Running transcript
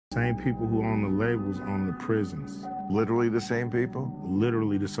Same people who own the labels own the prisons. Literally the same people?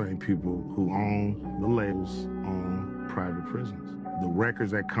 Literally the same people who own the labels own private prisons. The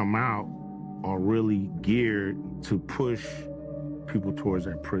records that come out are really geared to push people towards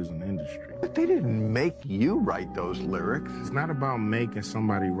that prison industry. But they didn't make you write those lyrics. It's not about making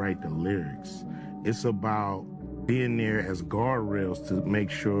somebody write the lyrics. It's about being there as guardrails to make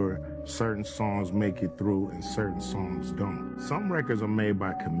sure certain songs make it through and certain songs don't. Some records are made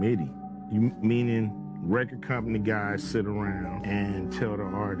by committee, meaning record company guys sit around and tell the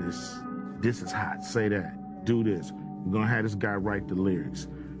artists, this is hot, say that, do this. We're gonna have this guy write the lyrics.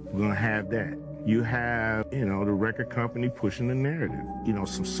 We're gonna have that. You have, the record company pushing the narrative.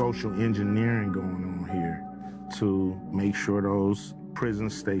 Some social engineering going on here to make sure those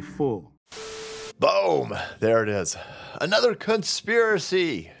prisons stay full. Boom! There it is. Another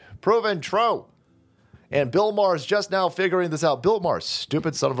conspiracy proven true. And Bill Maher's just now figuring this out. Bill Maher,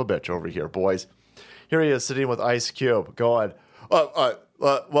 stupid son of a bitch over here, boys. Here he is sitting with Ice Cube going,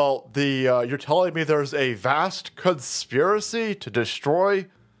 you're telling me there's a vast conspiracy to destroy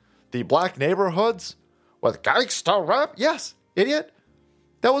the black neighborhoods with gangster rap? Yes, idiot.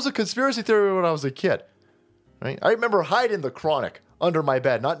 That was a conspiracy theory when I was a kid. Right? I remember hiding the Chronic under my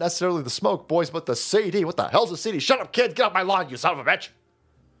bed. Not necessarily the smoke, boys, but the CD. What the hell's a CD? Shut up, kid. Get off my lawn, you son of a bitch.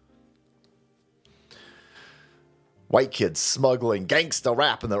 White kids smuggling gangsta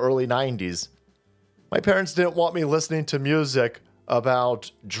rap in the early 90s. My parents didn't want me listening to music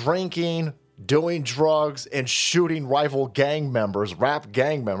about drinking, doing drugs, and shooting rival gang members, rap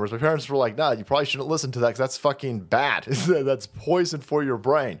gang members. My parents were like, nah, you probably shouldn't listen to that because that's fucking bad. That's poison for your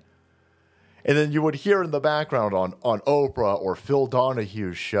brain. And then you would hear in the background on Oprah or Phil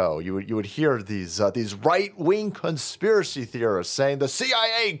Donahue's show, you would hear these right-wing conspiracy theorists saying the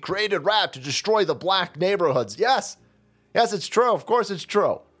CIA created rap to destroy the black neighborhoods. Yes, it's true. Of course it's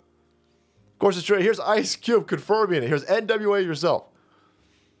true. Of course it's true. Here's Ice Cube confirming it. Here's NWA yourself.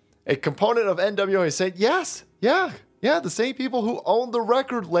 A component of NWA saying, yes, yeah, the same people who own the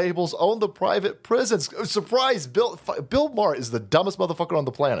record labels own the private prisons. Surprise, Bill Maher is the dumbest motherfucker on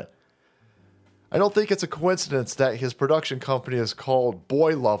the planet. I don't think it's a coincidence that his production company is called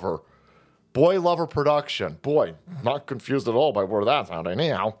Boy Lover. Boy Lover Production. Boy, not confused at all by where that's sounding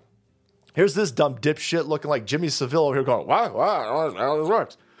anyhow. Here's this dumb dipshit looking like Jimmy Savile over here going, wow, how this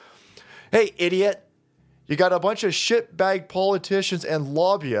works. Hey, idiot. You got a bunch of shitbag politicians and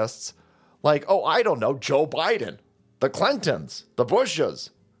lobbyists like, I don't know, Joe Biden, the Clintons, the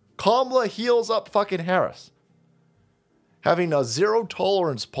Bushes, Kamala heels up fucking Harris. Having a zero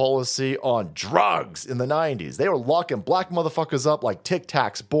tolerance policy on drugs in the 90s. They were locking black motherfuckers up like Tic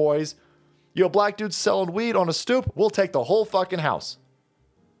Tacs, boys. You a black dude selling weed on a stoop, we'll take the whole fucking house.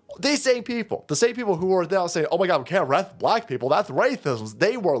 The same people who are now saying, oh my God, we can't arrest black people, that's racism.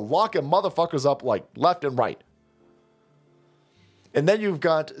 They were locking motherfuckers up like left and right. And then you've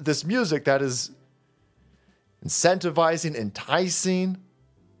got this music that is incentivizing, enticing.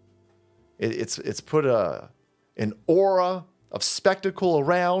 It's put an aura of spectacle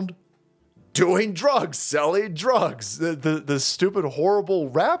around doing drugs, selling drugs. The stupid, horrible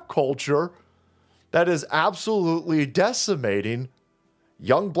rap culture that is absolutely decimating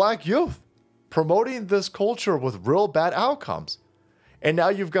young black youth, promoting this culture with real bad outcomes. And now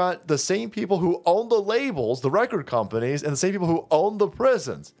you've got the same people who own the labels, the record companies, and the same people who own the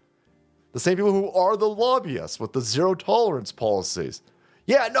prisons. The same people who are the lobbyists with the zero tolerance policies.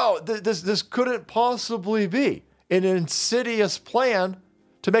 Yeah, no, this couldn't possibly be an insidious plan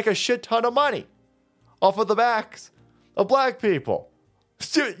to make a shit ton of money off of the backs of black people.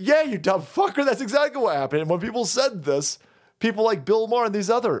 Yeah, you dumb fucker, that's exactly what happened. And when people said this, people like Bill Maher and these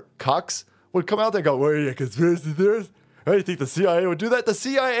other cucks would come out there and go, well, yeah, conspiracy theorists? How do you think the CIA would do that? The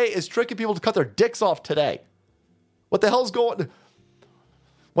CIA is tricking people to cut their dicks off today. What the hell's going on?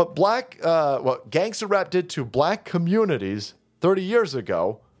 What gangster rap did to black communities 30 years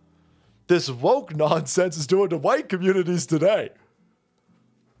ago, this woke nonsense is doing to white communities today.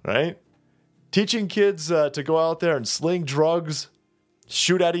 Right? Teaching kids to go out there and sling drugs,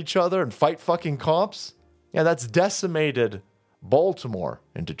 shoot at each other, and fight fucking cops. Yeah, that's decimated Baltimore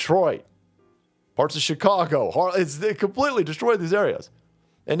and Detroit, parts of Chicago. It completely destroyed these areas.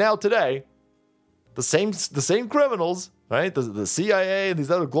 And now today, the same criminals, right? The CIA and these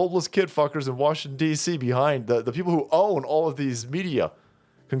other globalist kid fuckers in Washington, D.C. behind the people who own all of these media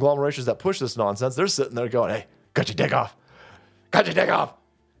conglomerations that push this nonsense, they're sitting there going, hey, cut your dick off. Cut your dick off.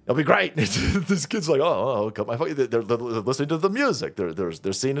 It'll be great. This kid's like, cut my fucking... They're listening to the music.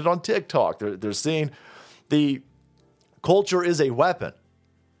 They're seeing it on TikTok. They're seeing the culture is a weapon.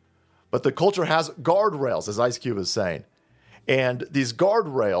 But the culture has guardrails, as Ice Cube is saying. And these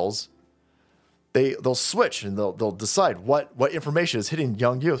guardrails, they'll switch and they'll decide what information is hitting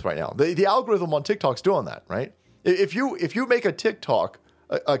young youth right now. The algorithm on TikTok's doing that, right? If you make a TikTok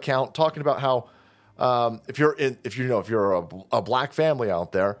account talking about how if you're a black family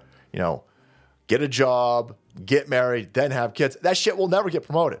out there, get a job, get married, then have kids, that shit will never get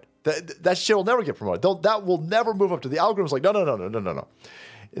promoted. That shit will never get promoted. That will never move up to the algorithms. Like no.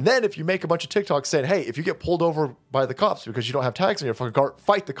 And then if you make a bunch of TikToks saying, hey, if you get pulled over by the cops because you don't have tags on your fucking car,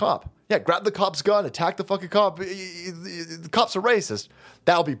 fight the cop. Yeah, grab the cop's gun, attack the fucking cop. The cops are racist.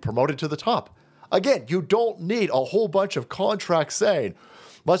 That'll be promoted to the top. Again, you don't need a whole bunch of contracts saying,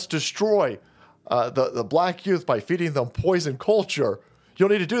 let's destroy the black youth by feeding them poison culture. You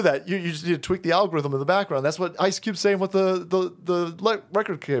don't need to do that. You just need to tweak the algorithm in the background. That's what Ice Cube's saying with the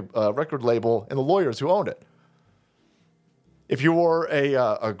record label and the lawyers who owned it. If you were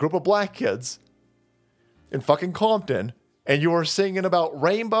a group of black kids in fucking Compton and you were singing about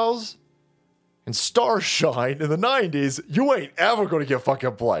rainbows and starshine in the 90s, you ain't ever going to get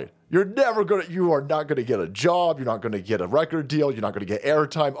fucking played. You are not going to get a job. You're not going to get a record deal. You're not going to get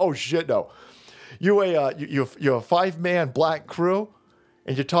airtime. Oh shit, no. You're a 5-man black crew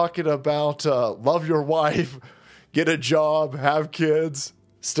and you're talking about love your wife, get a job, have kids,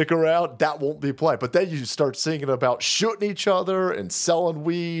 stick around, that won't be played. But then you start singing about shooting each other and selling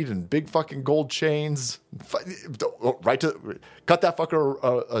weed and big fucking gold chains. Cut that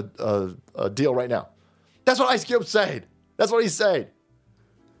fucker a deal right now. That's what Ice Cube's saying. That's what he's saying.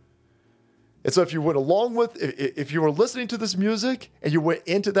 And so if you went along with, if you were listening to this music and you went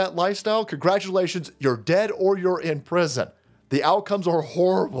into that lifestyle, congratulations, you're dead or you're in prison. The outcomes are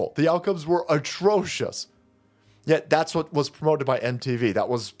horrible. The outcomes were atrocious. Yet that's what was promoted by MTV. That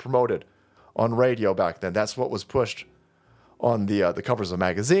was promoted on radio back then. That's what was pushed on the covers of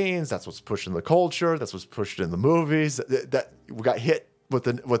magazines. That's what's pushed in the culture. That's what's pushed in the movies. That we got hit with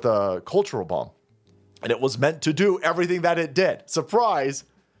a cultural bomb. And it was meant to do everything that it did. Surprise.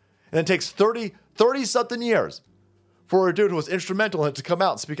 And it takes 30-something years for a dude who was instrumental in it to come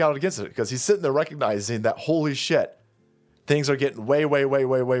out and speak out against it because he's sitting there recognizing that, holy shit, things are getting way, way, way,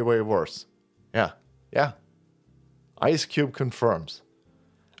 way, way, way worse. Yeah. Ice Cube confirms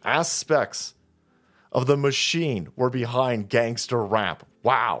aspects of the machine were behind gangster rap.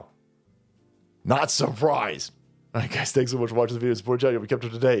 Wow. Not surprised. All right, guys, thanks so much for watching the video. Support channel. You'll be kept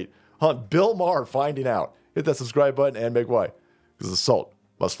up to date on Bill Maher finding out. Hit that subscribe button and make way because the salt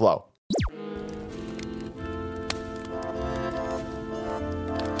must flow.